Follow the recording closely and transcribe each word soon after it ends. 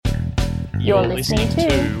You're listening to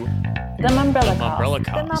The Mumbrella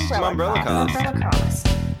Cast. The Mumbrella Cast.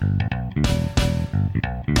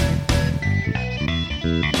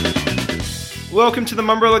 Welcome to the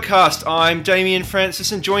Mumbrella Cast. I'm Damien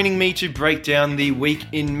Francis, and joining me to break down the week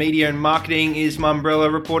in media and marketing is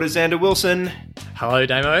Mumbrella reporter Xander Wilson. Hello,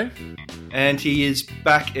 Damo. And he is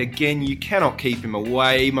back again. You cannot keep him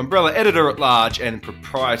away. Mumbrella editor-at-large and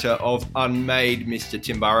proprietor of Unmade, Mr.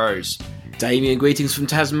 Tim Burrows. Damien, greetings from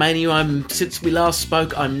Tasmania. Since we last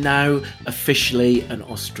spoke, I'm now officially an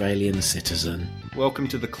Australian citizen. Welcome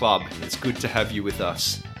to the club. It's good to have you with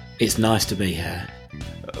us. It's nice to be here.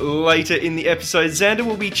 Later in the episode, Xander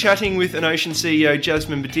will be chatting with Ocean CEO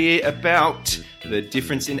Jasmine Badir about the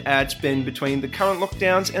difference in ad spend between the current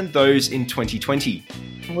lockdowns and those in 2020.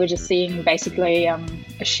 We're just seeing basically a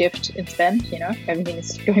shift in spend, everything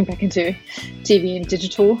is going back into TV and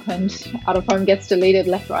digital, and out of home gets deleted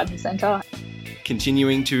left, right and centre.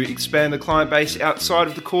 Continuing to expand the client base outside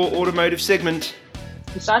of the core automotive segment.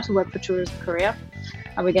 We started to work for Tourism Korea,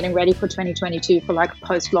 and we're getting ready for 2022 for like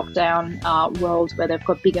post-lockdown world where they've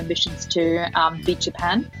got big ambitions to beat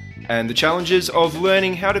Japan. And the challenges of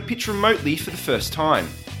learning how to pitch remotely for the first time.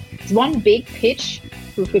 It's one big pitch.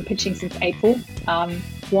 We've been pitching since April.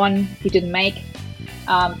 One we didn't make.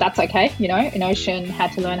 That's okay. In Ocean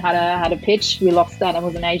had to learn how to pitch. We lost that. It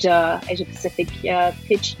was an Asia Pacific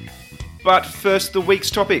pitch. But first, the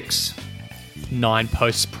week's topics. Nine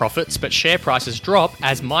posts profits, but share prices drop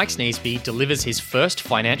as Mike Sneesby delivers his first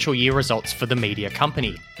financial year results for the media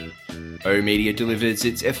company. oOh!media delivers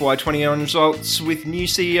its FY21 results with new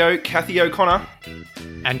CEO Cathy O'Connor.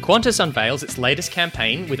 And Qantas unveils its latest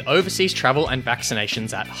campaign with overseas travel and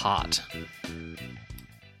vaccinations at heart.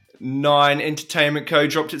 Nine Entertainment Co.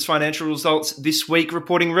 dropped its financial results this week,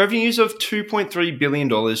 reporting revenues of $2.3 billion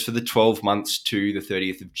for the 12 months to the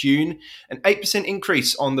 30th of June, an 8%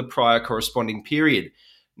 increase on the prior corresponding period.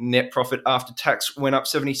 Net profit after tax went up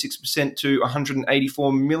 76% to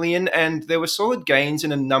 $184 million, and there were solid gains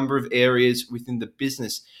in a number of areas within the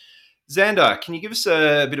business. Xander, can you give us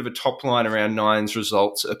a bit of a top line around Nine's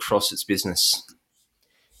results across its business?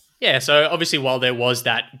 Yeah, so obviously while there was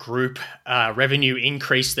that group revenue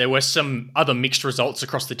increase, there were some other mixed results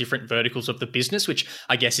across the different verticals of the business, which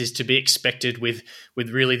I guess is to be expected with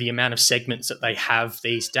really the amount of segments that they have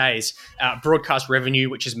these days. Broadcast revenue,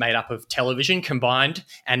 which is made up of television combined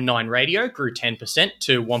and Nine Radio, grew 10%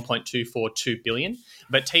 to $1.242 billion.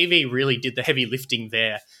 But TV really did the heavy lifting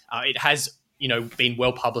there. It has been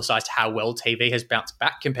well publicised how well TV has bounced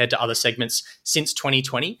back compared to other segments since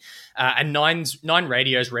 2020. And Nine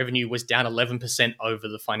Radio's revenue was down 11% over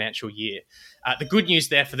the financial year. The good news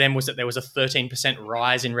there for them was that there was a 13%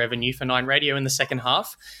 rise in revenue for Nine Radio in the second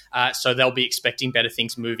half. So they'll be expecting better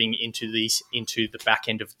things moving into the back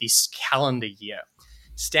end of this calendar year.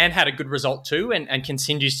 Stan had a good result too and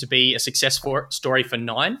continues to be a success story for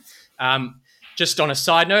Nine. Just on a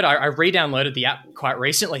side note, I re-downloaded the app quite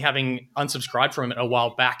recently, having unsubscribed from it a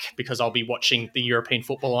while back because I'll be watching the European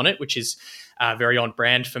football on it, which is very on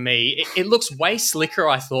brand for me. It looks way slicker,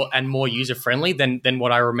 I thought, and more user-friendly than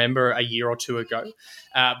what I remember a year or two ago.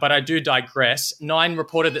 But I do digress. Nine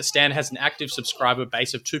reported that Stan has an active subscriber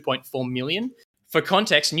base of 2.4 million. For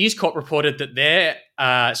context, News Corp reported that their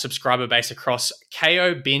subscriber base across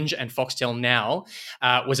KO, Binge, and Foxtel Now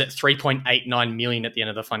was at 3.89 million at the end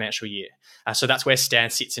of the financial year. So that's where Stan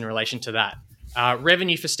sits in relation to that.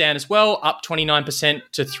 Revenue for Stan as well, up 29%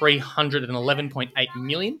 to $311.8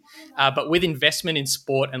 million. But with investment in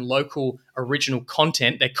sport and local original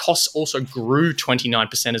content, their costs also grew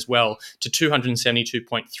 29% as well to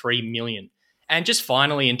 $272.3 million. And just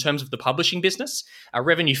finally, in terms of the publishing business, our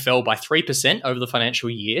revenue fell by 3% over the financial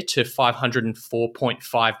year to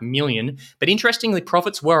 $504.5 million. But interestingly,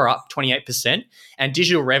 profits were up 28%. And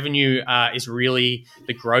digital revenue is really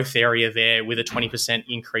the growth area there with a 20%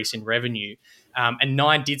 increase in revenue. And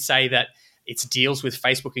Nine did say that its deals with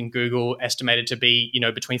Facebook and Google, estimated to be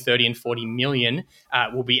between 30 and 40 million,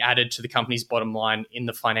 will be added to the company's bottom line in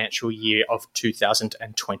the financial year of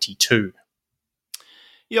 2022.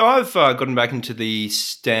 Yeah, I've gotten back into the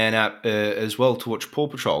Stan app as well to watch Paw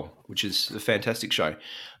Patrol, which is a fantastic show.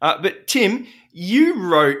 But Tim, you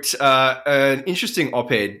wrote an interesting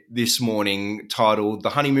op-ed this morning titled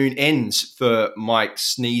 "The Honeymoon Ends" for Mike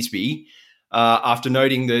Sneesby, after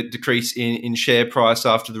noting the decrease in share price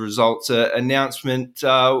after the results announcement.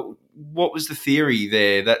 What was the theory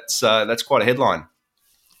there? That's quite a headline.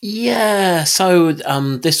 Yeah, so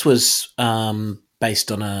this was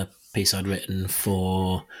based on a piece I'd written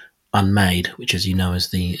for Unmade, which, as you know, is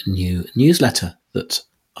the new newsletter that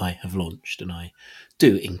I have launched, and I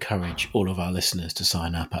do encourage all of our listeners to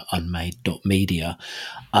sign up at unmade.media.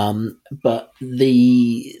 But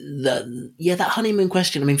that honeymoon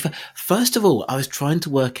question. I mean, first of all, I was trying to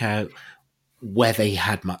work out whether he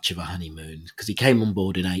had much of a honeymoon, because he came on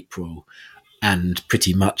board in April, and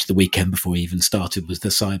pretty much the weekend before he even started was the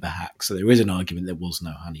cyber hack. So there is an argument there was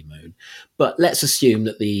no honeymoon. But let's assume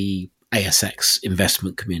that the ASX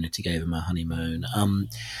investment community gave him a honeymoon.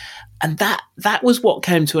 And that was what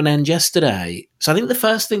came to an end yesterday. So I think the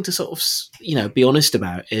first thing to sort of, be honest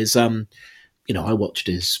about is, I watched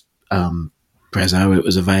his Prezzo. It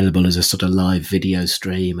was available as a sort of live video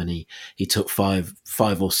stream, and he took five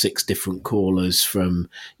or six different callers from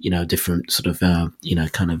different sort of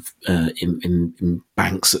in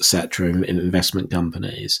banks, etc., in investment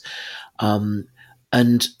companies,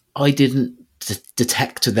 and I didn't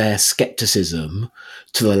detect their skepticism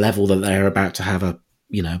to the level that they're about to have a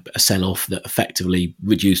sell-off that effectively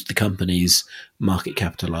reduced the company's market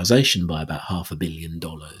capitalization by about $500 million.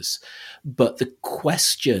 But the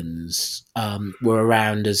questions were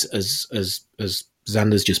around, as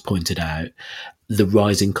Xander's just pointed out, the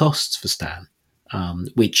rising costs for Stan,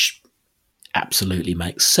 which absolutely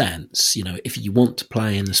makes sense. If you want to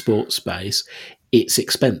play in the sports space, it's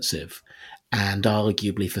expensive. And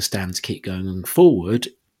arguably for Stan to keep going forward,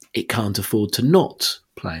 it can't afford to not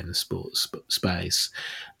play in the sports space.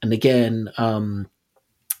 And again,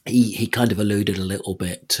 he kind of alluded a little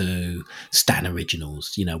bit to Stan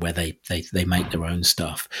Originals, where they make their own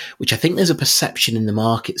stuff, which I think there's a perception in the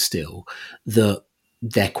market still that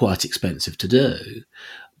they're quite expensive to do.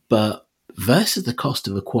 But versus the cost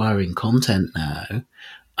of acquiring content now,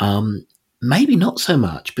 maybe not so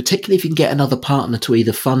much, particularly if you can get another partner to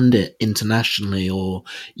either fund it internationally or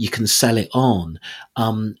you can sell it on.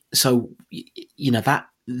 So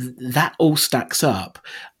that all stacks up.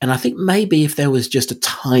 And I think maybe if there was just a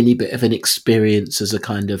tiny bit of an experience as a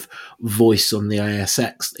kind of voice on the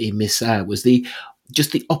ASX that he missed out, was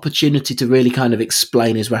just the opportunity to really kind of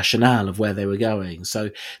explain his rationale of where they were going. So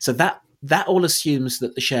that all assumes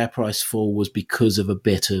that the share price fall was because of a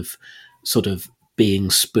bit of sort of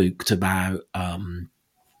being spooked about,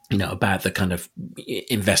 about the kind of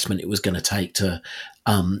investment it was going to take to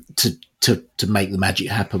make the magic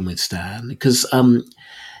happen with Stan. Because, I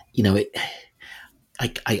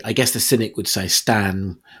guess the cynic would say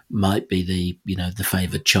Stan might be the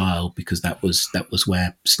favoured child, because that was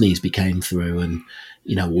where Sneesby came through, and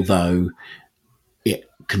although it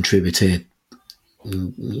contributed,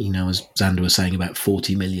 as Xander was saying, about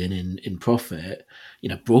 40 million in profit,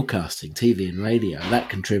 broadcasting, TV and radio, that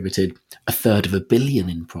contributed $350 million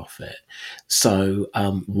in profit. So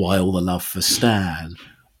why all the love for Stan?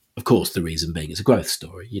 Of course, the reason being it's a growth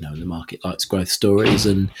story. The market likes growth stories,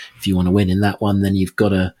 and if you want to win in that one, then you've got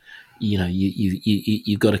to,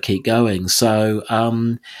 you've got to keep going. So yeah.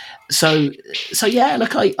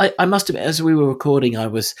 Look, I must admit, as we were recording, I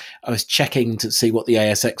was checking to see what the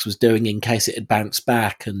ASX was doing in case it had bounced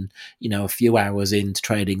back, and a few hours into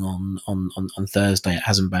trading on Thursday, it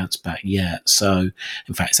hasn't bounced back yet. So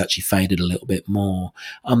in fact, it's actually faded a little bit more.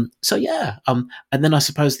 And then I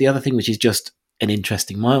suppose the other thing, which is just an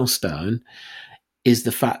interesting milestone, is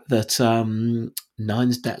the fact that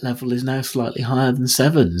Nine's debt level is now slightly higher than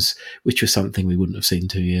Seven's, which was something we wouldn't have seen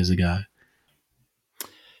 2 years ago.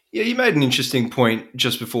 Yeah, you made an interesting point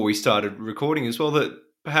just before we started recording as well, that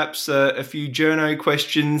perhaps a few journo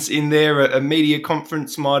questions in there, a media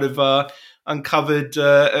conference might have uncovered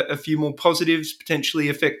a few more positives, potentially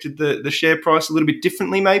affected the share price a little bit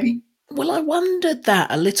differently maybe? Well, I wondered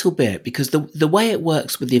that a little bit, because the way it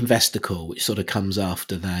works with the investor call, which sort of comes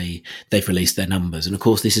after they've released their numbers, and of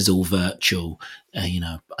course this is all virtual, I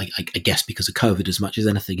guess because of COVID as much as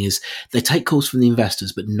anything, is they take calls from the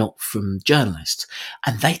investors but not from journalists,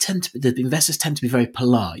 and the investors tend to be very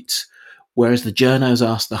polite, whereas the journos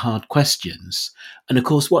ask the hard questions. And of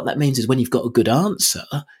course what that means is when you've got a good answer,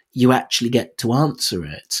 you actually get to answer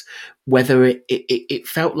it. Whether it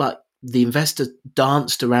felt like the investor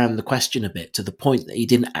danced around the question a bit to the point that he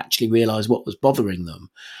didn't actually realize what was bothering them.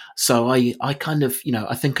 So I kind of,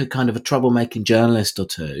 I think a kind of a troublemaking journalist or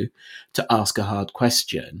two to ask a hard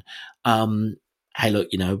question. Hey, look,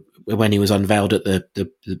 when he was unveiled at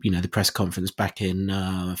the press conference back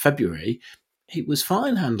in February, he was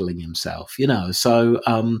fine handling himself, So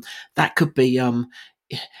that could be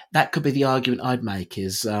the argument I'd make,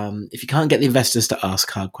 is if you can't get the investors to ask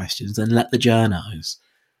hard questions, then let the journos.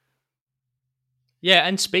 Yeah,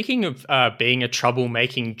 and speaking of being a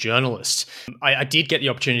troublemaking journalist, I did get the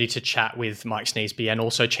opportunity to chat with Mike Sneesby and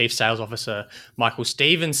also Chief Sales Officer Michael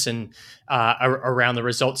Stevenson around the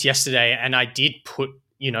results yesterday, and I did put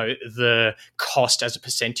the cost as a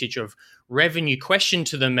percentage of revenue question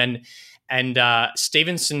to them, and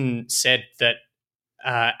Stevenson said that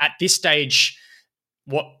at this stage,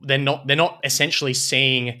 they're not essentially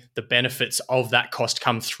seeing the benefits of that cost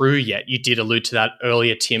come through yet. You did allude to that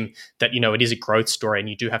earlier, Tim, that it is a growth story and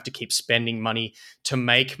you do have to keep spending money to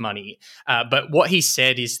make money. But what he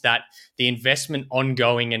said is that the investment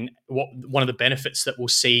ongoing, and one of the benefits that we'll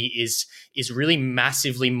see is really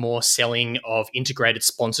massively more selling of integrated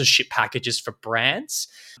sponsorship packages for brands.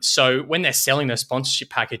 So when they're selling those sponsorship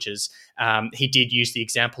packages, he did use the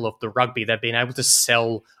example of the rugby. They've been able to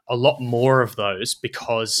sell a lot more of those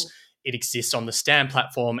because it exists on the Stan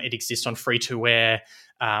platform. It exists on free to wear.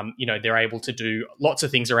 They're able to do lots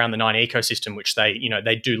of things around the Nine ecosystem, which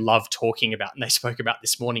they do love talking about. And they spoke about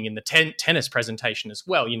this morning in the tennis presentation as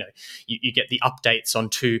well. You get the updates on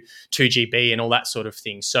 2GB and all that sort of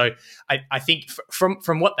thing. So I think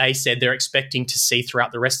from what they said, they're expecting to see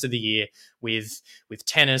throughout the rest of the year with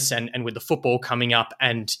tennis and with the football coming up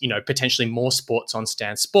and, potentially more sports on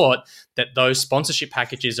Stan Sport, that those sponsorship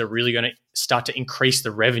packages are really going to start to increase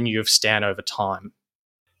the revenue of Stan over time.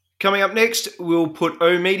 Coming up next, we'll put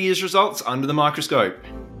oOh!media's results under the microscope.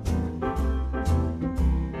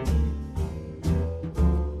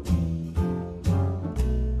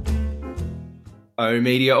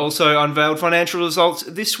 oOh!media also unveiled financial results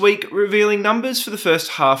this week, revealing numbers for the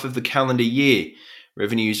first half of the calendar year.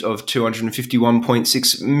 Revenues of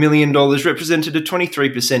 $251.6 million represented a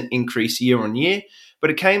 23% increase year on year,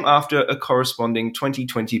 but it came after a corresponding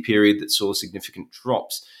 2020 period that saw significant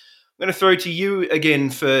drops. I'm going to throw to you again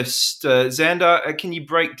first. Xander, can you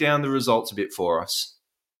break down the results a bit for us?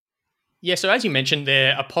 Yeah, so as you mentioned,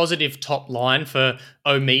 they're a positive top line for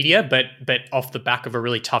oOh!media, but off the back of a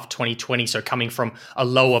really tough 2020, so coming from a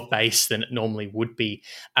lower base than it normally would be.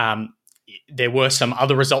 There were some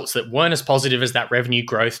other results that weren't as positive as that revenue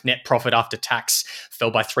growth. Net profit after tax fell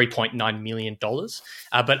by $3.9 million.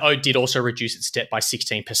 But oOh! Did also reduce its debt by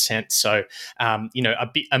 16%. So,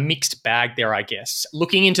 a mixed bag there, I guess.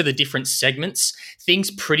 Looking into the different segments,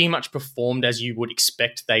 things pretty much performed as you would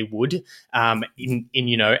expect they would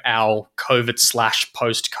in our COVID /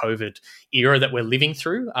 post-COVID era that we're living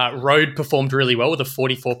through. Road performed really well with a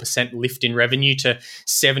 44% lift in revenue to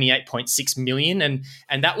 $78.6 million.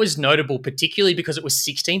 And that was notable, particularly because it was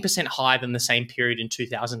 16% higher than the same period in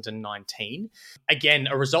 2019. Again,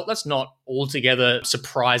 a result that's not altogether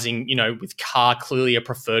surprising, with car clearly a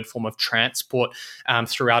preferred form of transport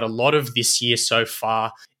throughout a lot of this year so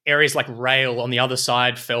far. Areas like rail on the other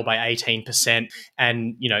side fell by 18%.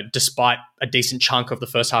 And, despite a decent chunk of the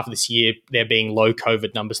first half of this year, there being low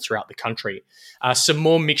COVID numbers throughout the country. Some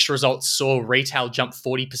more mixed results saw retail jump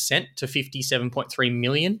 40% to $57.3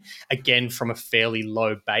 million, again, from a fairly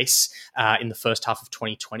low base in the first half of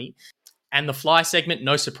 2020. And the fly segment,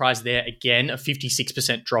 no surprise there. Again, a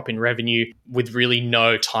 56% drop in revenue with really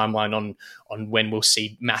no timeline on when we'll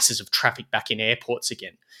see masses of traffic back in airports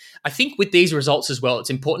again. I think with these results as well, it's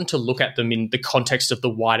important to look at them in the context of the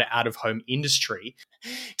wider out-of-home industry.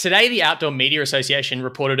 Today, the Outdoor Media Association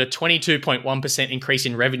reported a 22.1% increase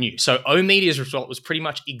in revenue. So oOh!media's result was pretty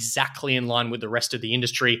much exactly in line with the rest of the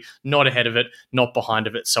industry, not ahead of it, not behind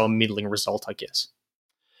of it. So a middling result, I guess.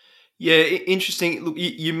 Yeah, interesting. Look,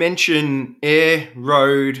 you mentioned air,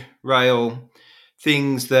 road, rail,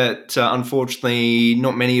 things that unfortunately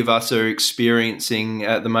not many of us are experiencing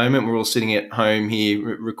at the moment. We're all sitting at home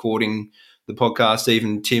here recording the podcast,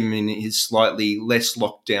 even Tim in his slightly less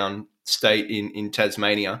lockdown state in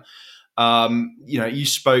Tasmania. You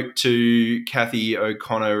spoke to Kathy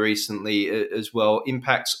O'Connor recently as well,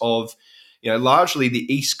 impacts of, largely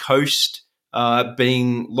the East Coast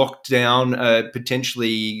being locked down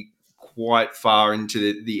potentially quite far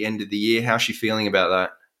into the end of the year. How's she feeling about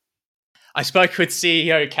that? I spoke with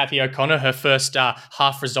CEO Kathy O'Connor, her first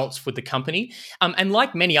half results with the company. And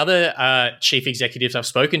like many other chief executives I've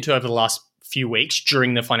spoken to over the last few weeks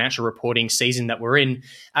during the financial reporting season that we're in,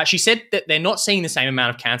 she said that they're not seeing the same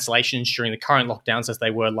amount of cancellations during the current lockdowns as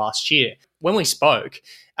they were last year. When we spoke,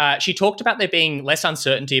 she talked about there being less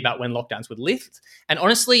uncertainty about when lockdowns would lift. And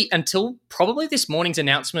honestly, until probably this morning's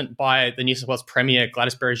announcement by the New South Wales Premier,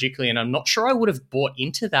 Gladys Berejiklian, I'm not sure I would have bought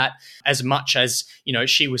into that as much as,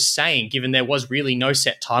 she was saying, given there was really no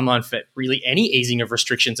set timeline for really any easing of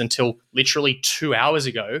restrictions until literally 2 hours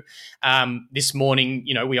ago. This morning,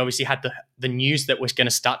 we obviously had the news that we're going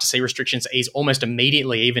to start to see restrictions ease almost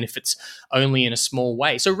immediately, even if it's only in a small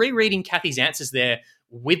way. So rereading Kathy's answers there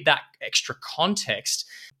with that extra context,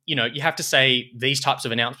 you have to say these types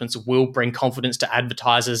of announcements will bring confidence to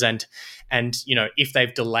advertisers, and if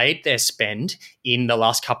they've delayed their spend in the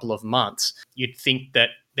last couple of months, you'd think that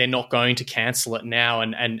they're not going to cancel it now,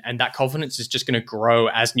 and that confidence is just going to grow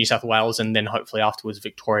as New South Wales and then hopefully afterwards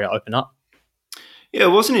Victoria open up. Yeah,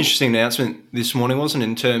 it was an interesting announcement this morning, wasn't it,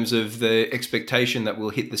 in terms of the expectation that we'll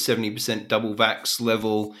hit the 70% double vax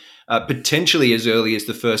level potentially as early as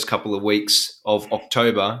the first couple of weeks of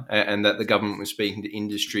October, and that the government was speaking to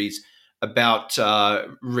industries about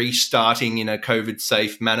restarting in a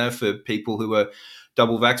COVID-safe manner for people who are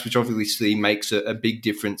double vax, which obviously makes a big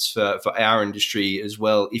difference for our industry as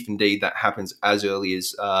well, if indeed that happens as early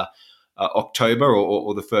as October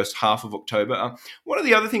or the first half of October. One of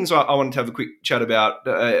the other things I wanted to have a quick chat about,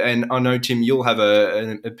 and I know, Tim, you'll have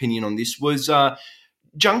an opinion on this, was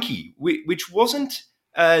Junkee, which wasn't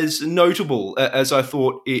as notable as I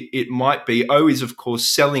thought it might be. O is, of course,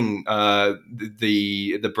 selling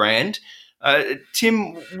the brand.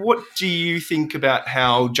 Tim, what do you think about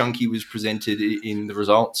how Junkee was presented in the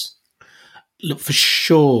results? Look, for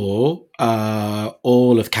sure,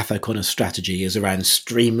 all of Kath O'Connor's strategy is around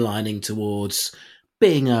streamlining towards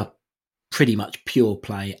being a pretty much pure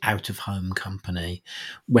play out of home company,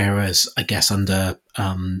 whereas I guess under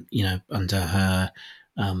her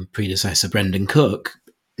predecessor Brendan Cook,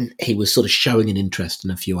 he was sort of showing an interest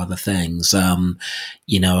in a few other things.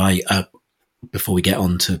 Before we get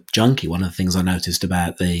on to Junkee, one of the things I noticed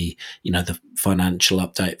about the financial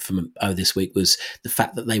update from this week was the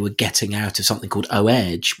fact that they were getting out of something called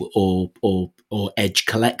O-Edge or Edge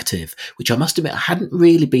Collective, which I must admit hadn't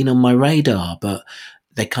really been on my radar, but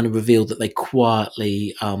they kind of revealed that they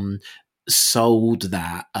quietly sold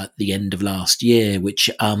that at the end of last year, which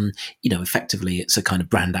effectively it's a kind of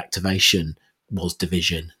brand activation was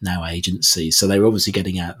division, now agency. So they were obviously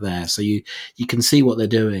getting out there. So you can see what they're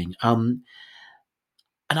doing.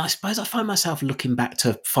 And I suppose I find myself looking back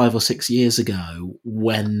to 5 or 6 years ago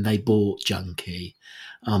when they bought Junkee,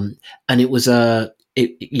 and it was a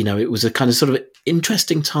kind of sort of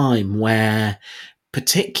interesting time where,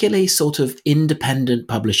 particularly sort of independent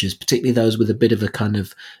publishers, particularly those with a bit of a kind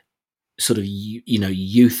of sort of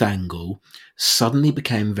youth angle, suddenly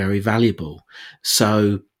became very valuable.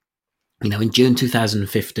 So, in June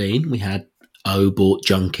 2015, we had O bought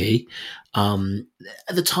Junkee.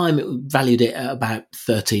 At the time, it valued it at about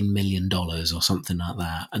 $13 million or something like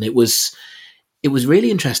that, and it was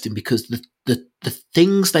really interesting because the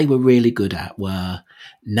things they were really good at were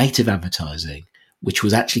native advertising, which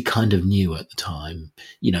was actually kind of new at the time.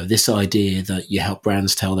 This idea that you help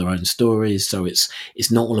brands tell their own stories, so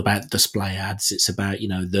it's not all about display ads. It's about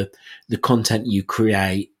the content you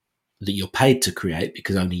create, that you're paid to create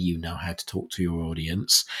because only you know how to talk to your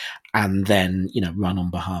audience, and then run on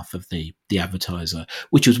behalf of the advertiser,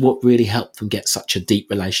 which was what really helped them get such a deep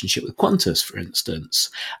relationship with Qantas, for instance.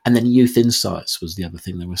 And then Youth Insights was the other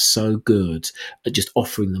thing. They were so good at just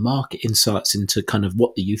offering the market insights into kind of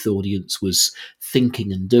what the youth audience was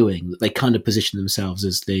thinking and doing, that they kind of positioned themselves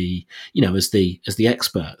as the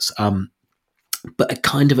experts. But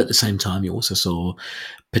kind of at the same time, you also saw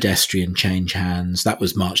Pedestrian change hands. That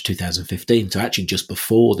was March 2015, so actually just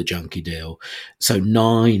before the Junkee deal. So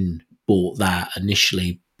Nine bought that,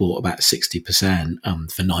 initially bought about 60%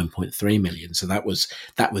 for 9.3 million. So that was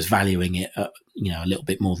valuing it at a little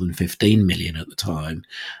bit more than 15 million at the time.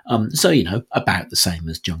 So about the same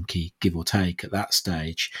as Junkee, give or take, at that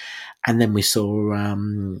stage. And then we saw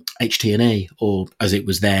HT&E, or as it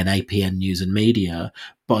was then, APN News and Media,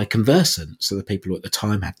 by Conversant. So the people who at the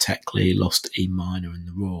time had Techly, lost E Minor and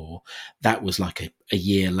The Raw. That was like a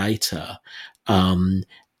year later. And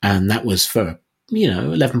that was for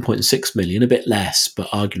 11.6 million, a bit less, but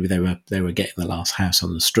arguably they were getting the last house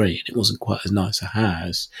on the street. It wasn't quite as nice a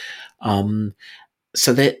house.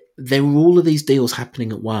 So there were all of these deals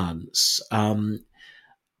happening at once.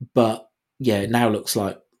 But yeah, it now looks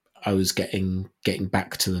like I was getting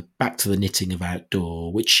back to the knitting of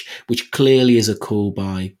outdoor, which clearly is a call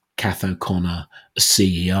by Kath O'Connor, a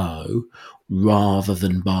CEO, rather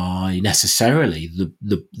than by necessarily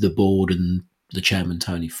the board and the chairman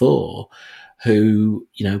Tony Faure, who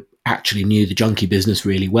actually knew the Junkee business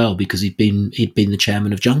really well because he'd been the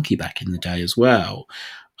chairman of Junkee back in the day as well.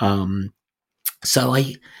 So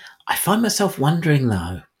I find myself wondering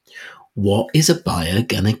though, what is a buyer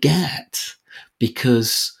gonna get?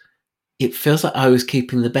 Because it feels like I was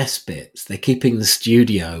keeping the best bits. They're keeping the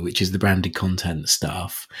studio, which is the branded content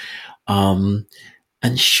stuff. And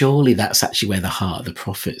surely that's actually where the heart of the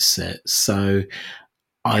profit sits. So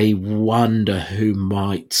I wonder who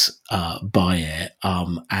might buy it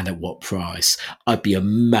and at what price. I'd be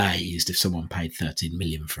amazed if someone paid 13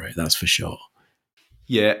 million for it, that's for sure.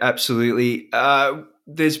 Yeah, absolutely.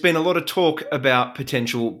 There's been a lot of talk about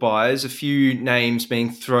potential buyers, a few names being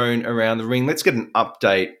thrown around the ring. Let's get an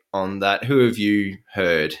update on that. Who have you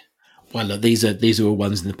heard? Well, look, these are all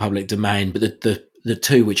ones in the public domain, but the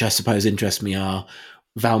two which I suppose interest me are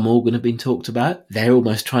Val Morgan have been talked about. They're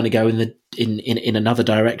almost trying to go in another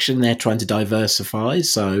direction. They're trying to diversify.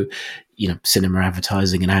 So, cinema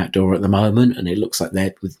advertising and outdoor at the moment, and it looks like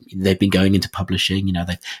they've been going into publishing.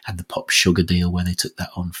 They've had the Pop Sugar deal where they took that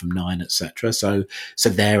on from Nine, etc. So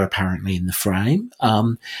they're apparently in the frame.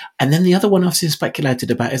 And then the other one I've seen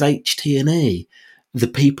speculated about is HT&E, the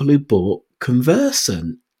people who bought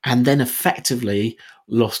Conversant and then effectively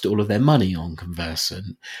lost all of their money on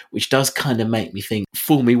Conversant, which does kind of make me think,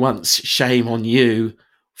 fool me once, shame on you,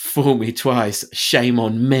 fool me twice, shame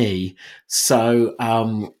on me. So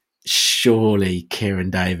surely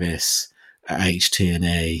Kieran Davis at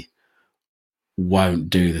HT&E won't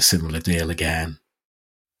do the similar deal again.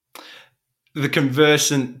 The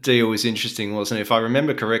Conversant deal was interesting, wasn't it? If I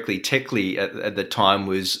remember correctly, Techly at the time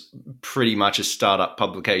was pretty much a startup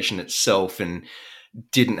publication itself and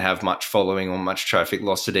didn't have much following or much traffic.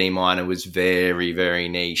 Lost at E-Minor was very, very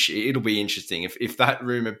niche. It'll be interesting. If that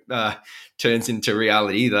rumor turns into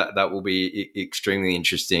reality, that will be extremely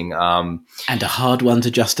interesting. And a hard one to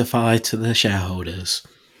justify to the shareholders.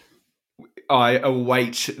 I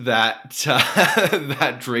await that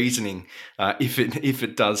that reasoning if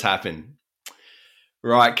it does happen.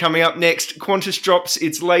 Right, coming up next, Qantas drops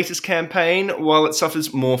its latest campaign while it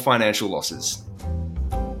suffers more financial losses.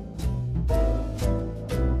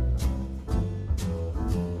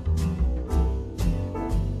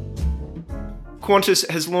 Qantas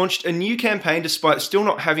has launched a new campaign despite still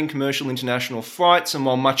not having commercial international flights and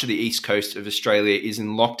while much of the east coast of Australia is in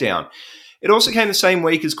lockdown. It also came the same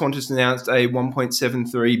week as Qantas announced a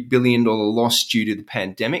 $1.73 billion loss due to the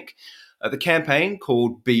pandemic. The campaign,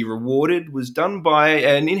 called Be Rewarded, was done by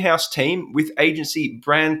an in-house team with agency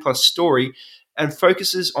Brand Plus Story and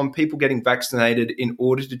focuses on people getting vaccinated in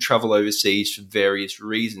order to travel overseas for various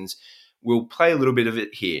reasons. We'll play a little bit of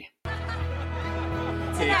it here.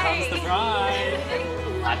 Here comes the bride.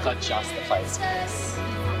 I've got just the place for this.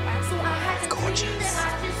 Gorgeous.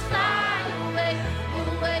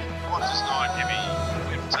 Qantas 9 Heavy,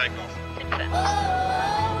 clear for takeoff.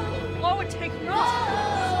 Lower taking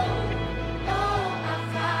off.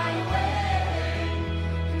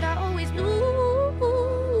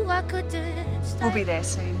 We'll be there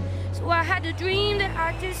soon. So I had a dream that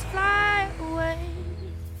I'd just fly away.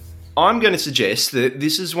 I'm going to suggest that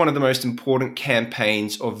this is one of the most important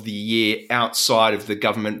campaigns of the year outside of the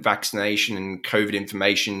government vaccination and COVID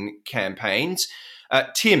information campaigns.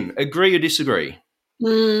 Tim, agree or disagree?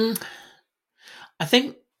 I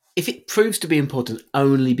think if it proves to be important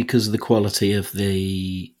only because of the quality of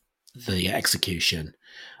the execution,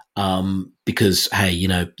 because, hey,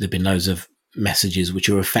 there've been loads of messages which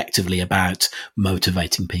are effectively about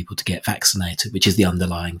motivating people to get vaccinated, which is the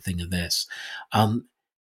underlying thing of this.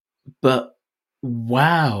 But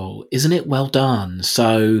wow, isn't it well done?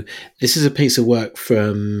 So this is a piece of work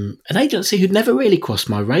from an agency who'd never really crossed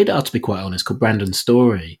my radar, to be quite honest, called Brandon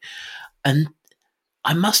Story. And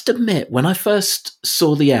I must admit, when I first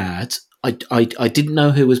saw the ad, I didn't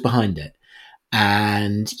know who was behind it.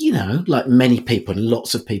 And, like many people, and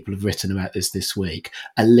lots of people have written about this week,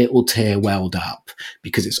 a little tear welled up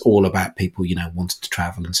because it's all about people, wanting to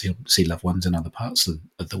travel and see loved ones in other parts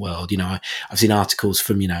of the world. I've seen articles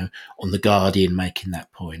from, on The Guardian making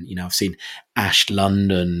that point. I've seen Ash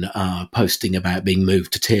London posting about being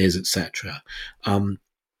moved to tears, etc.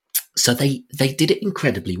 So they did it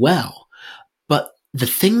incredibly well. But the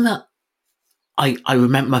thing that I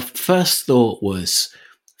remember, my first thought was,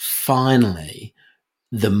 finally,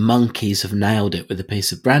 the monkeys have nailed it with a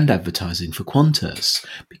piece of brand advertising for Qantas,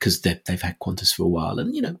 because they've had Qantas for a while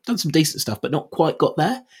and, done some decent stuff, but not quite got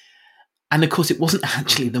there. And of course, it wasn't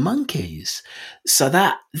actually the monkeys. So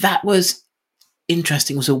that was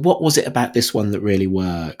interesting. So what was it about this one that really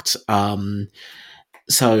worked?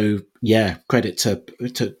 So yeah, credit to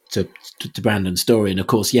Brandon Story, and of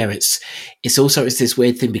course, yeah, it's this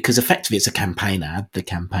weird thing because effectively it's a campaign ad. The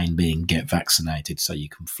campaign being "Get vaccinated so you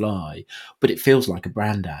can fly," but it feels like a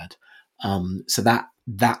brand ad. So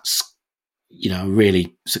that's a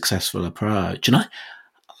really successful approach. And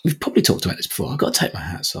we've probably talked about this before. I've got to take my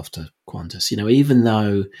hats off to Qantas. Even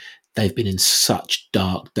though they've been in such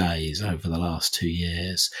dark days over the last 2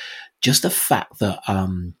 years, just the fact that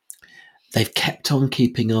they've kept on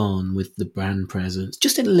keeping on with the brand presence,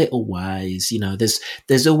 just in little ways. You know,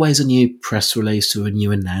 there's always a new press release or a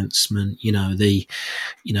new announcement. You know,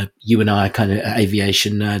 you and I are kind of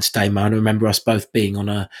aviation nerds, Damo. I remember us both being on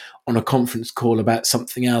a conference call about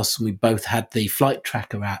something else, and we both had the flight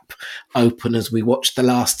tracker app open as we watched the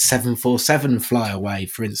last 747 fly away,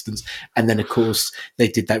 for instance. And then, of course, they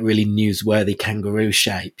did that really newsworthy kangaroo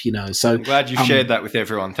shape, you know. So I'm glad you shared that with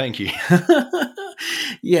everyone. Thank you.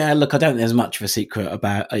 Yeah, look, I don't think there's much of a secret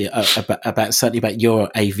about certainly about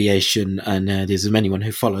your aviation nerdism. Anyone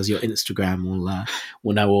who follows your Instagram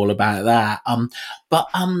will know all about that.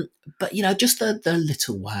 But you know, just the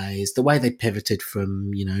little ways, the way they pivoted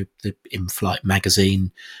from, you know, the in-flight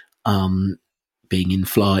magazine being in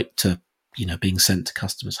flight to, you know, being sent to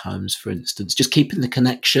customers' homes, for instance, just keeping the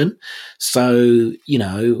connection. So, you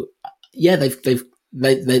know, yeah,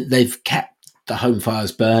 they've kept the home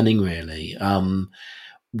fires burning, really,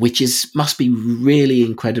 which must be really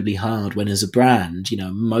incredibly hard when, as a brand, you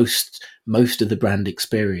know, most of the brand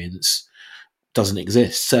experience doesn't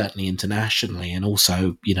exist, certainly internationally, and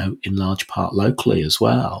also, you know, in large part locally as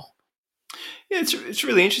well. Yeah, it's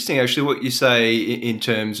really interesting, actually, what you say in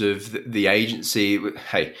terms of the agency.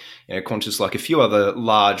 Hey, you know, Qantas, like a few other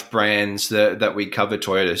large brands that we cover,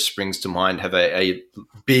 Toyota springs to mind, have a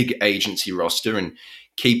big agency roster, and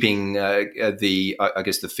keeping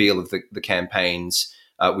the feel of the campaigns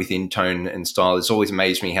within tone and style. It's always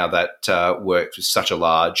amazed me how that works with such a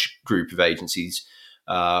large group of agencies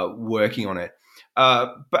working on it.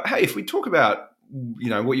 But hey, if we talk about, you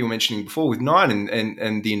know, what you were mentioning before with Nine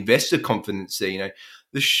and the investor confidence there, you know,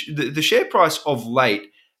 the share price of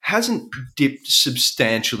late hasn't dipped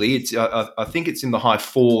substantially. It's I think it's in the high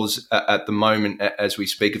fours at the moment as we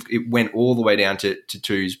speak. It went all the way down to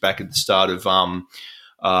twos back at the start of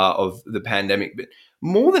the pandemic. But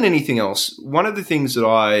more than anything else, one of the things that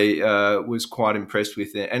I was quite impressed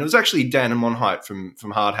with, and it was actually Dan Monheit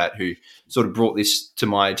from Hard Hat who sort of brought this to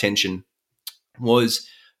my attention, was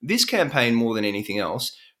this campaign, more than anything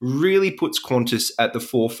else, really puts Qantas at the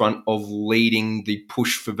forefront of leading the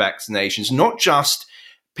push for vaccinations, not just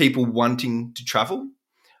people wanting to travel,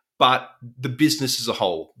 but the business as a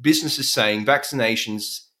whole. Businesses saying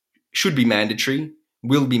vaccinations should be mandatory,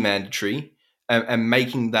 will be mandatory, and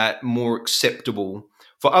making that more acceptable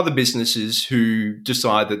for other businesses who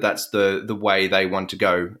decide that that's the way they want to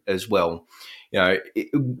go as well. You know,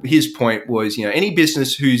 his point was, you know, any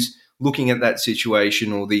business who's looking at that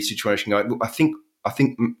situation or the situation going, look, I think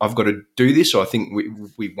I've got to do this, or I think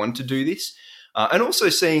we want to do this. And also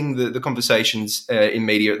seeing the conversations in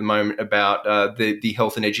media at the moment about the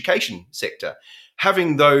health and education sector.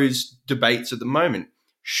 Having those debates at the moment,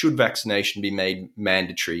 should vaccination be made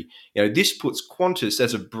mandatory? You know, this puts Qantas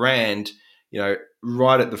as a brand, you know,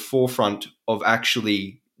 right at the forefront of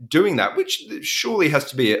actually doing that, which surely has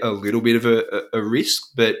to be a little bit of a risk.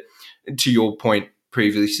 But to your point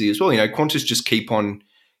previously as well, you know, Qantas just keep on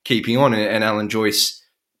keeping on, and Alan Joyce,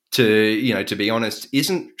 to be honest,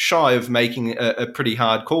 isn't shy of making a pretty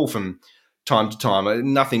hard call from time to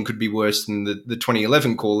time. Nothing could be worse than the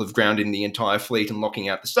 2011 call of grounding the entire fleet and locking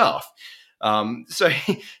out the staff. So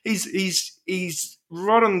he's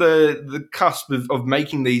right on the cusp of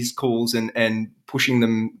making these calls and pushing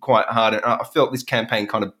them quite hard. And I felt this campaign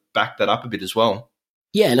kind of backed that up a bit as well.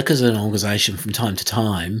 Yeah, look, as an organisation, from time to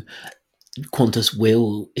time, Qantas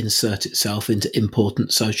will insert itself into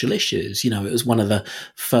important social issues. You know, it was one of the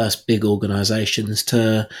first big organisations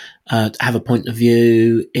to have a point of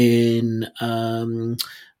view in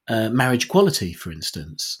marriage equality, for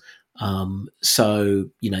instance. So,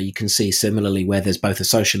 you know, you can see similarly where there's both a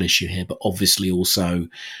social issue here, but obviously also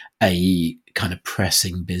a kind of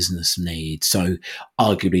pressing business need. So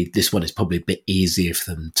arguably this one is probably a bit easier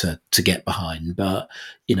for them to get behind. But,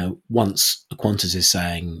 you know, once Qantas is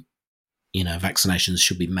saying, you know, vaccinations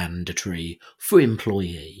should be mandatory for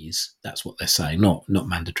employees, that's what they're saying, not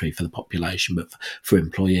mandatory for the population, but for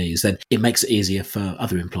employees, then it makes it easier for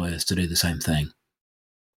other employers to do the same thing.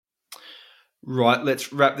 Right,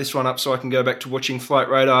 let's wrap this one up so I can go back to watching Flight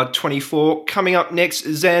Radar 24. Coming up next,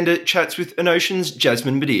 Xander chats with Enocean's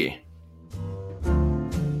Jasmine Badir.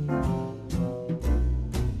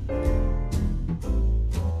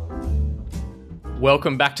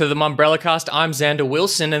 Welcome back to the Mumbrella Cast. I'm Xander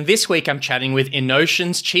Wilson, and this week I'm chatting with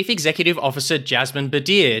Enocean's Chief Executive Officer, Jasmine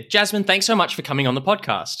Badir. Jasmine, thanks so much for coming on the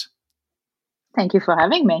podcast. Thank you for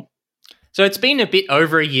having me. So it's been a bit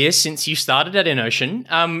over a year since you started at Enocean.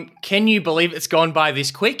 Can you believe it's gone by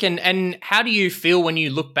this quick? And how do you feel when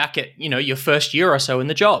you look back at, you know, your first year or so in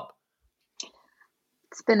the job?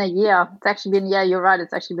 It's been a year. It's actually been, yeah, you're right.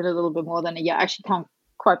 It's actually been a little bit more than a year. I actually can't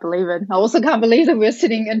quite believe it. I also can't believe that we're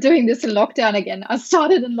sitting and doing this in lockdown again. I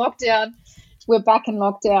started in lockdown. We're back in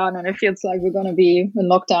lockdown, and it feels like we're going to be in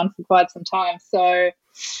lockdown for quite some time. So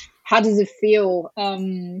how does it feel?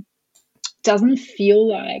 Doesn't feel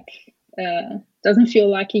like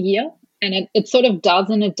a year. And it sort of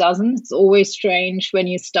does and it doesn't. It's always strange when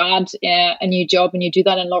you start a new job and you do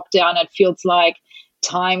that in lockdown. It feels like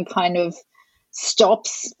time kind of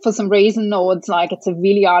stops for some reason, or it's like it's a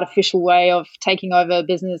really artificial way of taking over a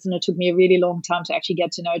business. And it took me a really long time to actually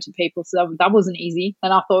get to know people. So that wasn't easy.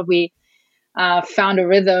 And I thought we found a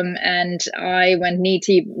rhythm, and I went knee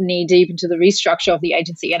deep into the restructure of the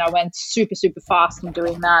agency, and I went super, super fast in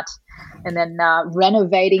doing that. And then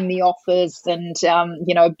renovating the office and,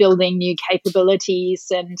 building new capabilities.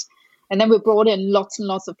 And then we brought in lots and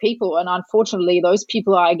lots of people. And unfortunately, those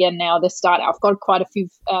people are again now, I've got quite a few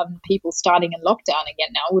people starting in lockdown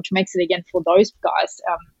again now, which makes it again for those guys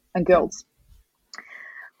and girls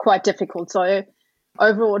quite difficult. So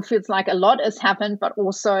overall, it feels like a lot has happened, but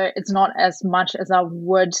also it's not as much as I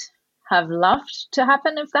would have loved to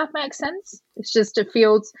happen, if that makes sense. It's just it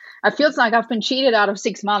feels like I've been cheated out of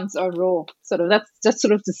 6 months overall. That's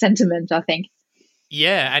sort of the sentiment, I think.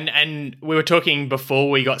 Yeah, and we were talking before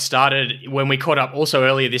we got started, when we caught up also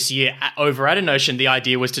earlier this year over at Enocean, the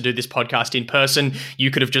idea was to do this podcast in person.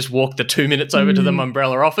 You could have just walked the 2 minutes over to the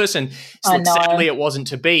Mumbrella office, and sadly it wasn't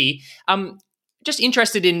to be. Just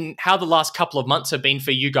interested in how the last couple of months have been for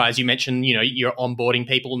you guys. You mentioned, you're onboarding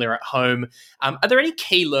people and they're at home. Are there any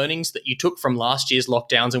key learnings that you took from last year's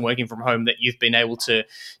lockdowns and working from home that you've been able to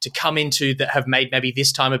come into that have made maybe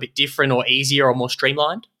this time a bit different or easier or more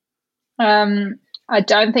streamlined? I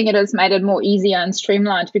don't think it has made it more easier and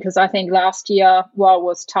streamlined, because I think last year, while it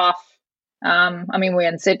was tough, we're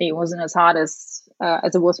in Sydney, it wasn't as hard as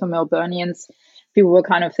it was for Melburnians. People were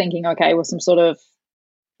kind of thinking, okay, it was some sort of,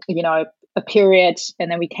 a period, and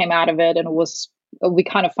then we came out of it, and we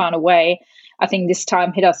kind of found a way. I think this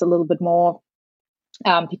time hit us a little bit more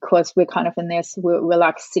because we're kind of in this, we're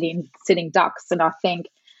like sitting ducks. And I think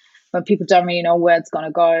when people don't really know where it's going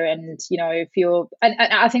to go, and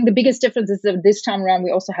and I think the biggest difference is that this time around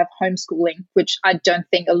we also have homeschooling, which I don't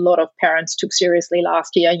think a lot of parents took seriously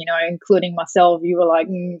last year, including myself. You were like,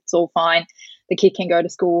 it's all fine, the kid can go to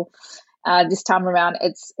school. This time around,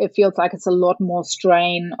 it feels like it's a lot more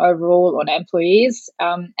strain overall on employees.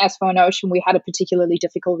 As for Enocean, we had a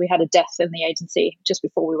death in the agency just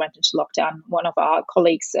before we went into lockdown. One of our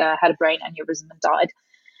colleagues had a brain aneurysm and died.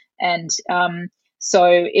 And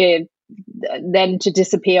so then to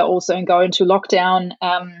disappear also and go into lockdown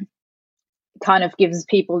kind of gives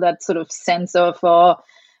people that sort of sense of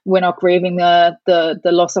we're not grieving the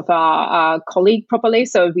loss of our colleague properly.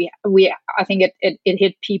 So I think it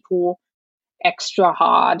hit people extra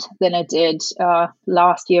hard than it did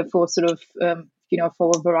last year for sort of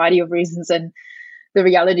for a variety of reasons. And the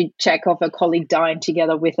reality check of a colleague dying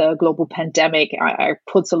together with a global pandemic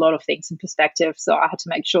puts a lot of things in perspective. So I had to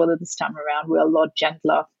make sure that this time around we're a lot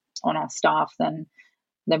gentler on our staff than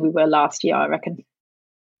we were last year, I reckon.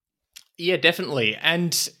 Yeah, definitely.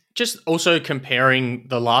 And just also comparing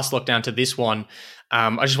the last lockdown to this one,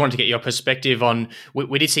 I just wanted to get your perspective on,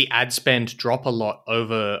 we did see ad spend drop a lot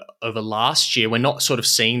over last year. We're not sort of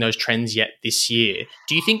seeing those trends yet this year.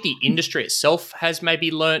 Do you think the industry itself has maybe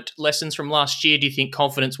learnt lessons from last year? Do you think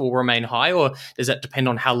confidence will remain high, or does that depend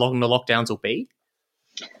on how long the lockdowns will be?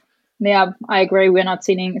 Yeah, I agree. We're not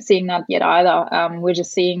seeing that yet either. We're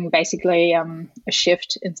just seeing basically a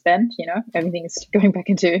shift in spend. Everything is going back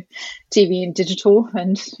into TV and digital,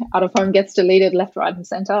 and out of home gets deleted left, right, and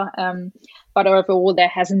center. But overall, there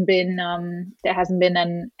hasn't been an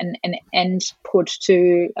end put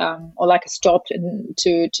to or like a stop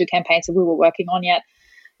to campaigns that we were working on yet,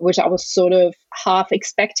 which I was sort of half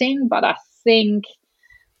expecting. But I think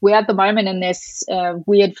we're at the moment in this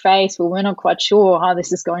weird phase where we're not quite sure how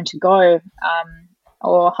this is going to go,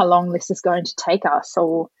 or how long this is going to take us,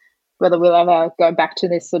 or whether we'll ever go back to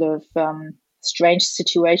this sort of strange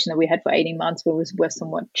situation that we had for 18 months where we're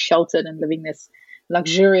somewhat sheltered and living this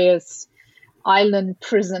luxurious island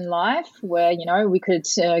prison life where, we could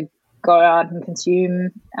go out and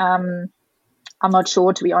consume. I'm not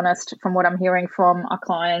sure, to be honest, from what I'm hearing from our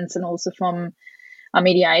clients and also from our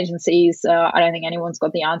media agencies. I don't think anyone's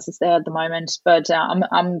got the answers there at the moment, but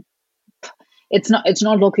it's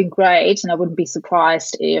not looking great, and I wouldn't be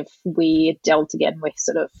surprised if we dealt again with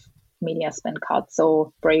sort of media spend cuts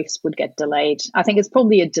or briefs would get delayed. I think it's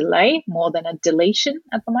probably a delay more than a deletion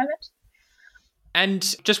at the moment. And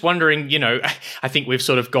just wondering, I think we've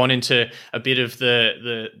sort of gone into a bit of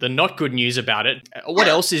the not good news about it. What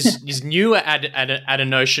else is new at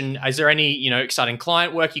Enocean? Is there any, exciting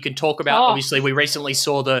client work you can talk about? Obviously, we recently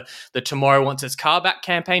saw the Tomorrow Wants Its Car Back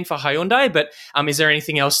campaign for Hyundai, but is there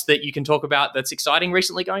anything else that you can talk about that's exciting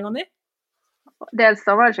recently going on there? There's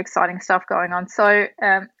so much exciting stuff going on. So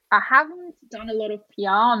I haven't done a lot of PR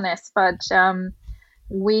on this, but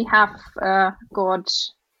we have got...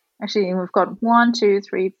 Actually, we've got 4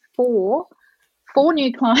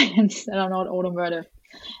 new clients that are not automotive.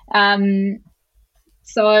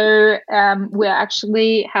 So we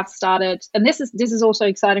actually have started, and this is also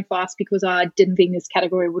exciting for us because I didn't think this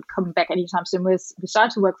category would come back anytime soon. We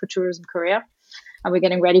started to work for Tourism Korea, and we're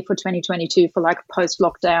getting ready for 2022 for like a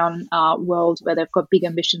post-lockdown world where they've got big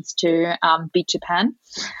ambitions to beat Japan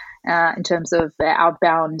in terms of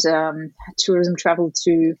outbound tourism travel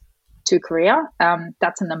to Korea.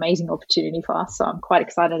 That's an amazing opportunity for us, so I'm quite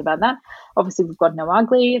excited about that. Obviously, we've got No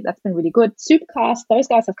Ugly. That's been really good. Supercast, those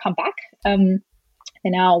guys have come back. They're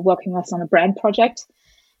now working with us on a brand project.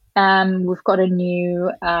 We've got a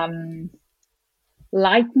new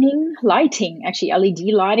lighting, actually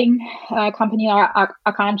LED lighting company. I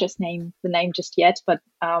can't just name the name just yet, but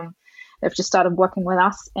they've just started working with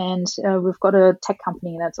us, and we've got a tech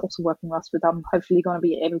company that's also working with us, with I'm hopefully going to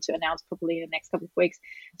be able to announce probably in the next couple of weeks.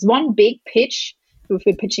 There's one big pitch we've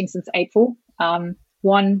been pitching since April.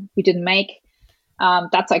 One we didn't make.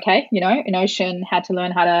 That's okay. Enocean had to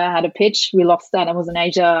learn how to pitch. We lost that. It was an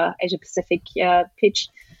Asia Pacific pitch.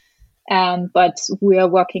 But we are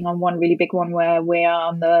working on one really big one where we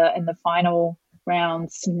are in the final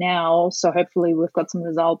rounds now. So hopefully we've got some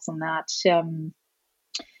results on that.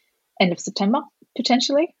 End of September,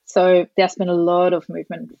 potentially. So there's been a lot of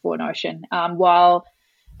movement for Enocean. While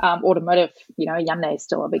automotive, Hyundai is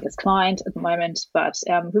still our biggest client at the moment, but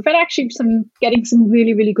we've had actually getting some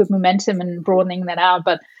really, really good momentum and broadening that out.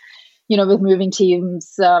 But, with moving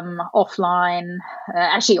teams offline,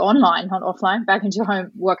 actually online, not offline, back into home,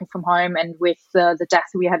 working from home, and with the death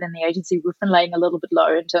we had in the agency, we've been laying a little bit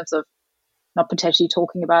low in terms of not potentially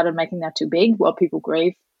talking about it, making that too big while people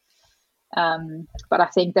grieve. But I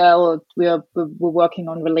think we're working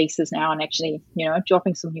on releases now and actually,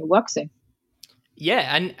 dropping some new work soon.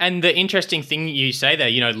 Yeah, and the interesting thing you say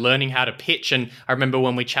there, learning how to pitch. And I remember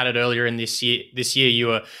when we chatted earlier in this year,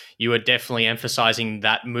 you were definitely emphasizing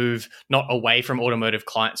that move not away from automotive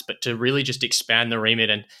clients, but to really just expand the remit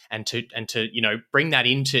and to bring that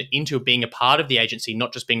into being a part of the agency,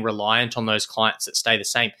 not just being reliant on those clients that stay the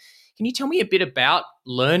same. Can you tell me a bit about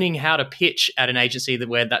learning how to pitch at an agency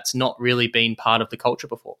where that's not really been part of the culture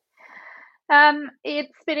before?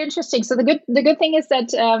 It's been interesting. So the good thing is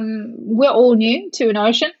that we're all new to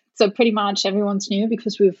Enocean. So pretty much everyone's new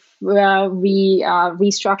because we've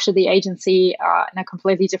restructured the agency in a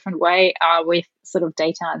completely different way with sort of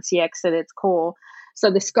data and CX at its core. So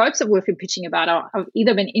the scopes that we've been pitching about have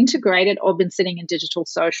either been integrated or been sitting in digital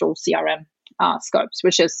social CRM scopes,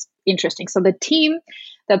 which is interesting. So the team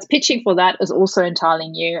that's pitching for that is also entirely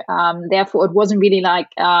new. Therefore, it wasn't really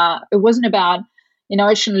it wasn't about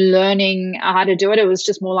Enocean learning how to do it. It was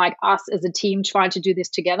just more like us as a team trying to do this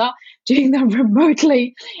together. Doing them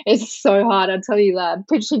remotely is so hard. I tell you that.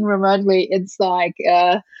 Pitching remotely, it's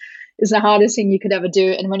it's the hardest thing you could ever do.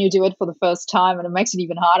 And when you do it for the first time, and it makes it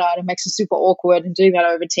even harder, and it makes it super awkward, and doing that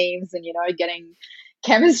over Teams and getting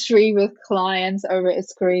chemistry with clients over a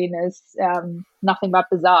screen is nothing but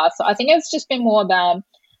bizarre. So I think it's just been more about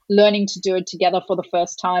learning to do it together for the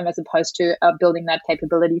first time as opposed to building that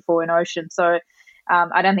capability for Enocean. So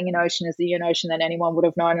I don't think Enocean is the Enocean that anyone would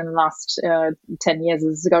have known in the last 10 years.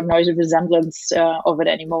 It's got no resemblance of it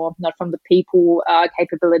anymore, not from the people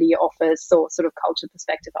capability office or sort of culture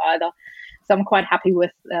perspective either. So I'm quite happy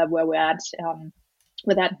with where we're at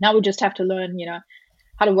with that. Now we just have to learn,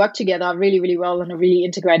 how to work together really, really well in a really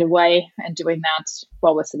integrated way, and doing that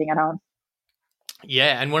while we're sitting at home.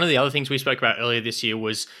 Yeah, and one of the other things we spoke about earlier this year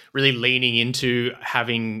was really leaning into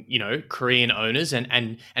having, Korean owners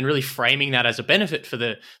and really framing that as a benefit for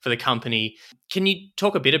the company. Can you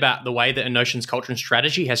talk a bit about the way that Enocean's culture and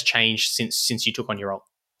strategy has changed since you took on your role?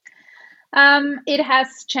 It has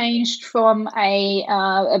changed from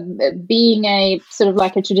being a sort of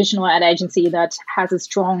like a traditional ad agency that has a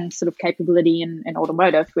strong sort of capability in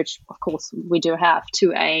automotive, which of course we do have,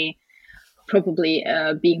 to a probably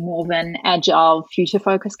being more of an agile,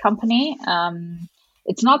 future-focused company.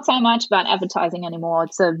 It's not so much about advertising anymore.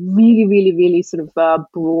 It's a really, really, really sort of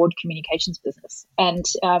broad communications business. And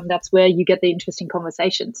that's where you get the interesting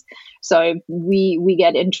conversations. So we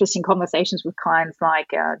get interesting conversations with clients like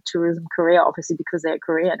Tourism Korea, obviously because they're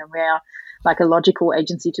Korean, and we're like a logical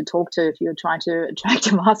agency to talk to if you're trying to attract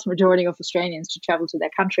a vast majority of Australians to travel to their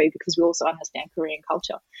country, because we also understand Korean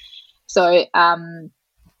culture. So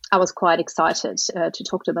I was quite excited to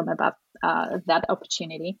talk to them about that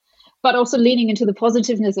opportunity, but also leaning into the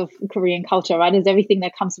positiveness of Korean culture, right? Is everything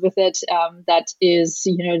that comes with it. That is,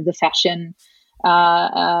 the fashion,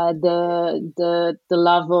 the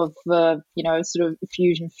love of sort of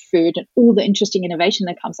fusion food and all the interesting innovation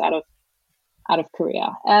that comes out of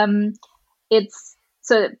Korea. It's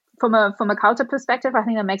so from a culture perspective, I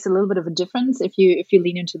think that makes a little bit of a difference if you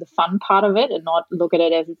lean into the fun part of it and not look at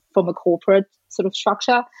it as from a corporate sort of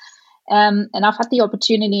structure. And I've had the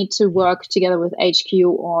opportunity to work together with HQ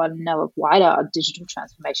on a wider digital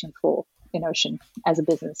transformation for InOcean as a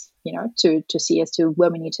business, to see as to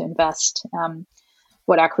where we need to invest,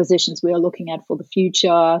 what acquisitions we are looking at for the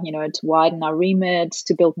future, to widen our remit,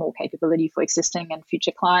 to build more capability for existing and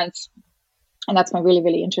future clients. And that's been really,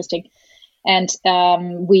 really interesting. And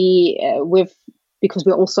because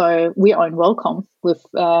we own Wellcom,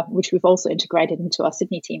 which we've also integrated into our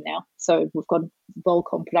Sydney team now. So we've got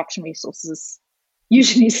Wellcom production resources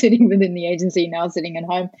usually sitting within the agency, now sitting at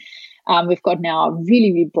home. We've got now a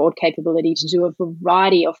really, really broad capability to do a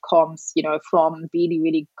variety of comms, from really,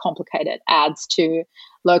 really complicated ads to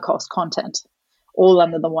low-cost content, all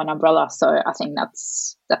under the one umbrella. So I think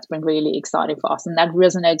that's been really exciting for us. And that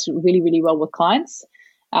resonates really, really well with clients,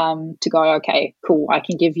 to go, okay, cool, I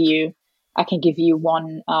can give you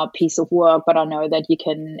one piece of work, but I know that you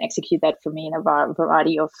can execute that for me in a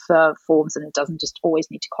variety of forms, and it doesn't just always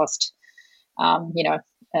need to cost, a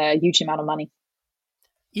huge amount of money.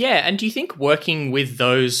 Yeah, and do you think working with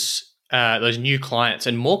those new clients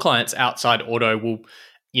and more clients outside auto will,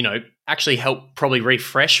 actually help probably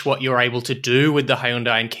refresh what you're able to do with the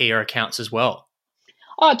Hyundai and Kia accounts as well?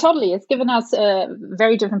 Oh, totally. It's given us a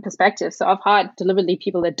very different perspective. So I've hired deliberately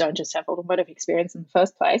people that don't just have automotive experience in the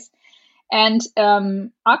first place. And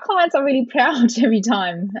our clients are really proud every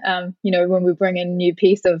time, when we bring in a new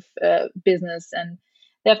piece of business. And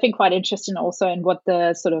they've been quite interested also in what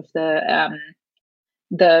the sort of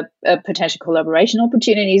the potential collaboration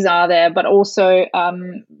opportunities are there. But also,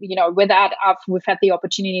 with that, we've had the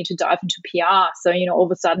opportunity to dive into PR. So, all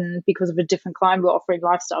of a sudden, because of a different client, we're offering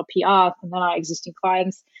lifestyle PR, and then our existing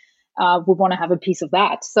clients would want to have a piece of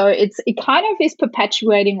that. So it kind of is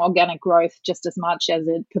perpetuating organic growth just as much as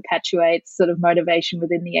it perpetuates sort of motivation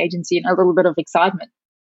within the agency and a little bit of excitement.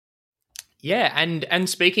 Yeah, and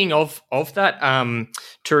speaking of that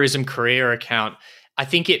tourism career account, I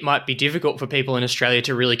think it might be difficult for people in Australia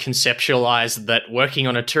to really conceptualize that working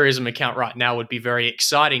on a tourism account right now would be very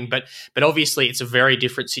exciting, but obviously it's a very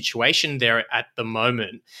different situation there at the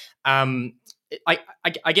moment. I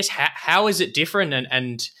guess how is it different,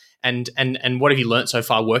 and what have you learned so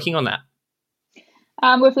far working on that?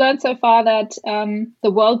 We've learned so far that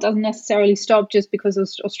the world doesn't necessarily stop just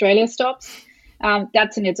because Australia stops.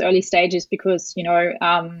 That's in its early stages because,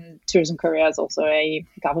 Tourism Korea is also a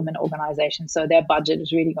government organization. So their budget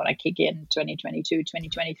is really going to kick in 2022,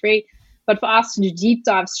 2023. But for us to do deep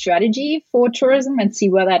dive strategy for tourism and see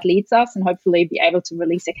where that leads us and hopefully be able to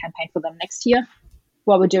release a campaign for them next year.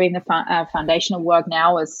 What we're doing, the foundational work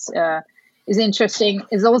now is interesting.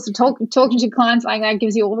 Is also talking to clients like that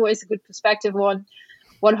gives you always a good perspective on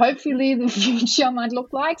what hopefully the future might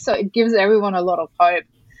look like. So it gives everyone a lot of hope.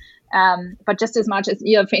 But just as much as,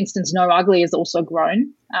 for instance, No Ugly has also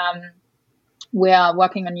grown. We are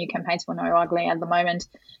working on new campaigns for No Ugly at the moment.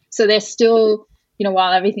 So there's still,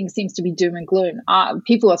 while everything seems to be doom and gloom,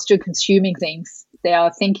 people are still consuming things. They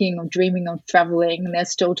are thinking of dreaming of traveling, and they're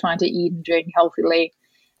still trying to eat and drink healthily.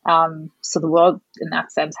 So the world in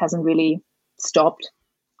that sense hasn't really stopped,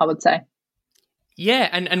 I would say. Yeah,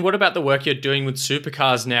 and what about the work you're doing with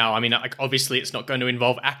supercars now? I mean, obviously it's not going to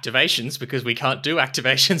involve activations because we can't do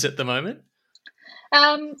activations at the moment.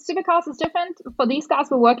 Supercars is different. For these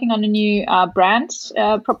guys, we're working on a new brand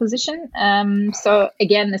proposition. So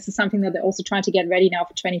again, this is something that they're also trying to get ready now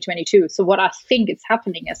for 2022. So what I think is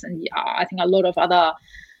happening is, and I think a lot of other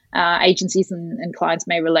agencies and clients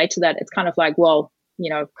may relate to that, it's kind of like, well,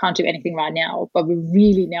 can't do anything right now, but we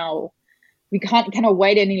really now, we can't kind of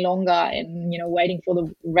wait any longer and, waiting for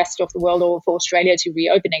the rest of the world or for Australia to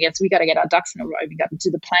reopen again. So we got to get our ducks in a row. We got to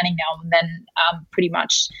do the planning now and then pretty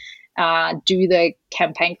much do the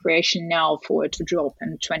campaign creation now for it to drop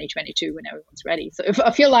in 2022 when everyone's ready. So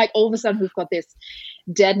I feel like all of a sudden we've got this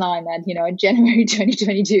deadline that, January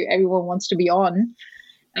 2022, everyone wants to be on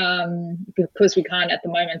because we can't at the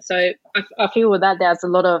moment. So I feel with that there's a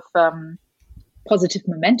lot of positive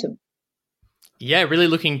momentum. Yeah, really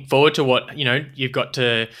looking forward to what, you've got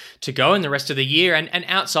to go in the rest of the year. And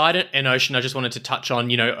outside Enocean, I just wanted to touch on,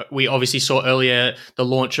 we obviously saw earlier the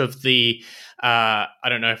launch of the, I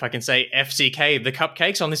don't know if I can say FCK, the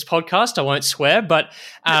cupcakes on this podcast. I won't swear, but...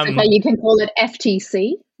 okay, you can call it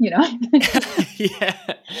FTC, Yeah.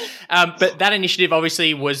 But that initiative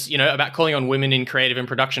obviously was, about calling on women in creative and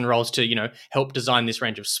production roles to, help design this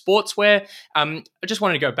range of sportswear. I just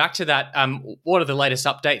wanted to go back to that. What are the latest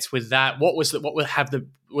updates with that? What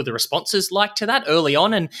were the responses like to that early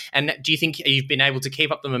on? And do you think you've been able to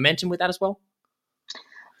keep up the momentum with that as well?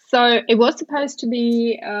 So it was supposed to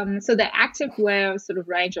be, so the active wear sort of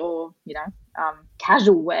range, or,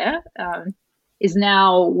 casual wear,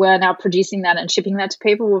 we're now producing that and shipping that to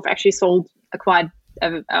people. We've actually sold quite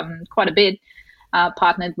a bit,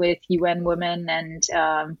 partnered with UN Women, and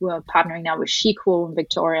we're partnering now with Shecool in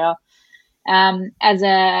Victoria. As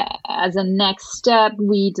a next step,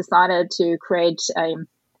 we decided to create a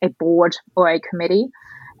board or a committee.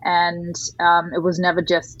 And it was never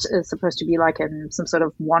just supposed to be like some sort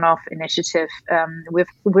of one-off initiative. We've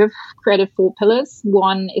created 4 pillars.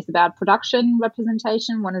 One is about production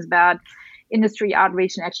representation. One is about industry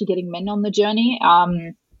outreach and actually getting men on the journey.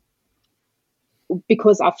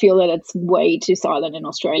 Because I feel that it's way too silent in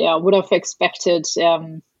Australia. I would have expected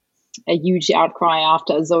a huge outcry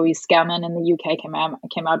after Zoe Scammon in the UK came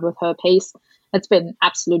out with her piece. It's been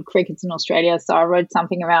absolute crickets in Australia. So I wrote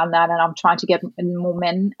something around that, and I'm trying to get more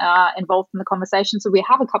men involved in the conversation. So we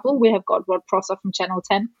have a couple. We have got Rod Prosser from Channel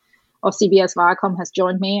 10 or CBS Viacom has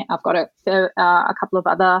joined me. I've got a couple of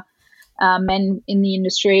other men in the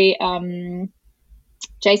industry.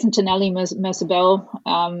 Jason Tonelli, Mercer Bell,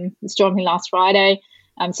 has joined me last Friday.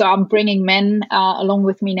 So I'm bringing men along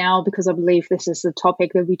with me now, because I believe this is a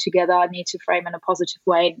topic that we together need to frame in a positive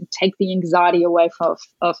way and take the anxiety away of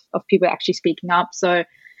people actually speaking up. So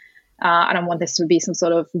I don't want this to be some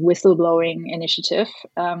sort of whistleblowing initiative.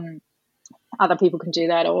 Other people can do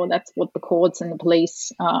that, or that's what the courts and the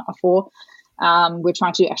police are for. We're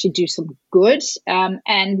trying to actually do some good.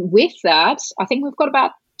 And with that, I think we've got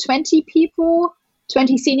about 20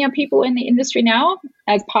 senior people in the industry now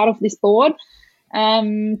as part of this board.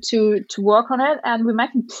 To work on it, and we're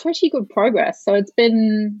making pretty good progress. So it's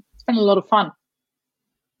been a lot of fun.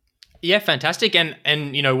 Yeah, fantastic. And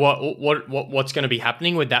what's going to be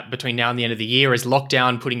happening with that between now and the end of the year? Is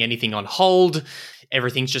lockdown putting anything on hold?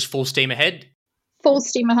 Everything's just full steam ahead? Full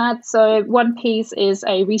steam ahead. So one piece is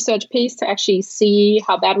a research piece to actually see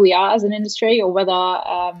how bad we are as an industry, or whether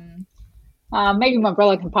maybe my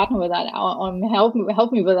brother can partner with that or help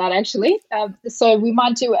me with that, actually. So we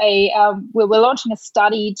might do we're launching a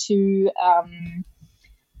study to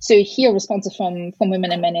hear responses from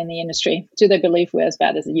women and men in the industry. Do they believe we're as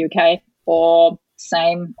bad as the UK, or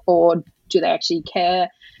same, or do they actually care?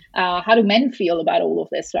 How do men feel about all of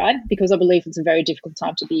this, right? Because I believe it's a very difficult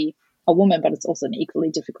time to be a woman, but it's also an equally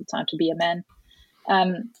difficult time to be a man.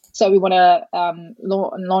 So we want to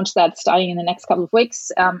launch that study in the next couple of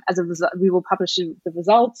weeks. As a result, we will publish the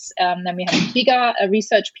results. Then we have a bigger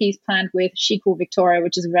research piece planned with Shecool Victoria,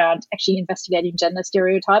 which is around actually investigating gender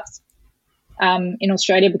stereotypes in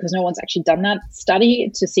Australia, because no one's actually done that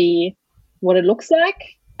study to see what it looks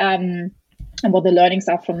like and what the learnings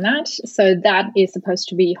are from that. So that is supposed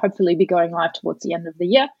to hopefully be going live towards the end of the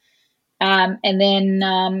year. And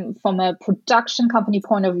then from a production company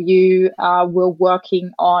point of view, we're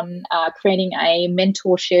working on creating a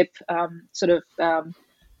mentorship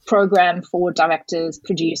program for directors,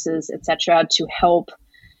 producers, etc., to help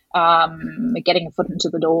getting a foot into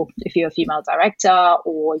the door if you're a female director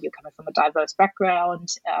or you're coming from a diverse background.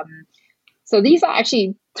 So these are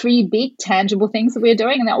actually 3 big tangible things that we're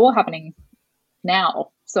doing, and they're all happening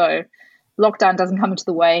now. So lockdown doesn't come into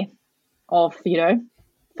the way of,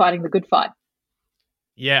 fighting the good fight.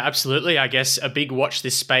 Yeah, absolutely. I guess a big watch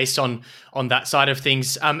this space on that side of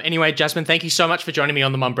things. Anyway, Jasmine, thank you so much for joining me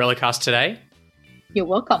on the Mumbrella Cast today. You're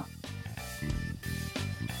welcome.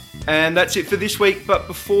 And that's it for this week. But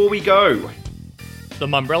before we go, the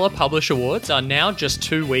Mumbrella Publish Awards are now just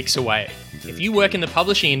 2 weeks away. If you work in the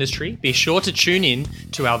publishing industry, be sure to tune in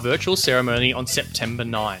to our virtual ceremony on September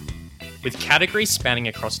 9. With categories spanning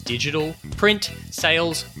across digital, print,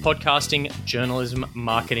 sales, podcasting, journalism,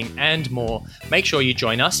 marketing, and more, make sure you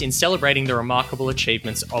join us in celebrating the remarkable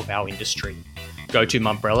achievements of our industry. Go to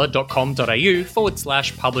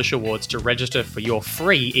mumbrella.com.au/publish awards to register for your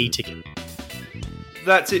free e-ticket.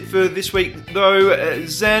 That's it for this week, though.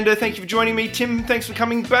 Xander, thank you for joining me. Tim, thanks for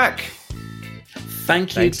coming back.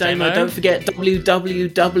 Thank you, Damo. Don't forget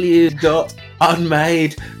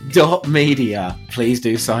www.unmade.media. Please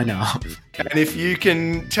do sign up. And if you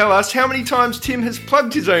can tell us how many times Tim has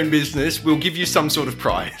plugged his own business, we'll give you some sort of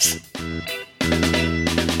prize.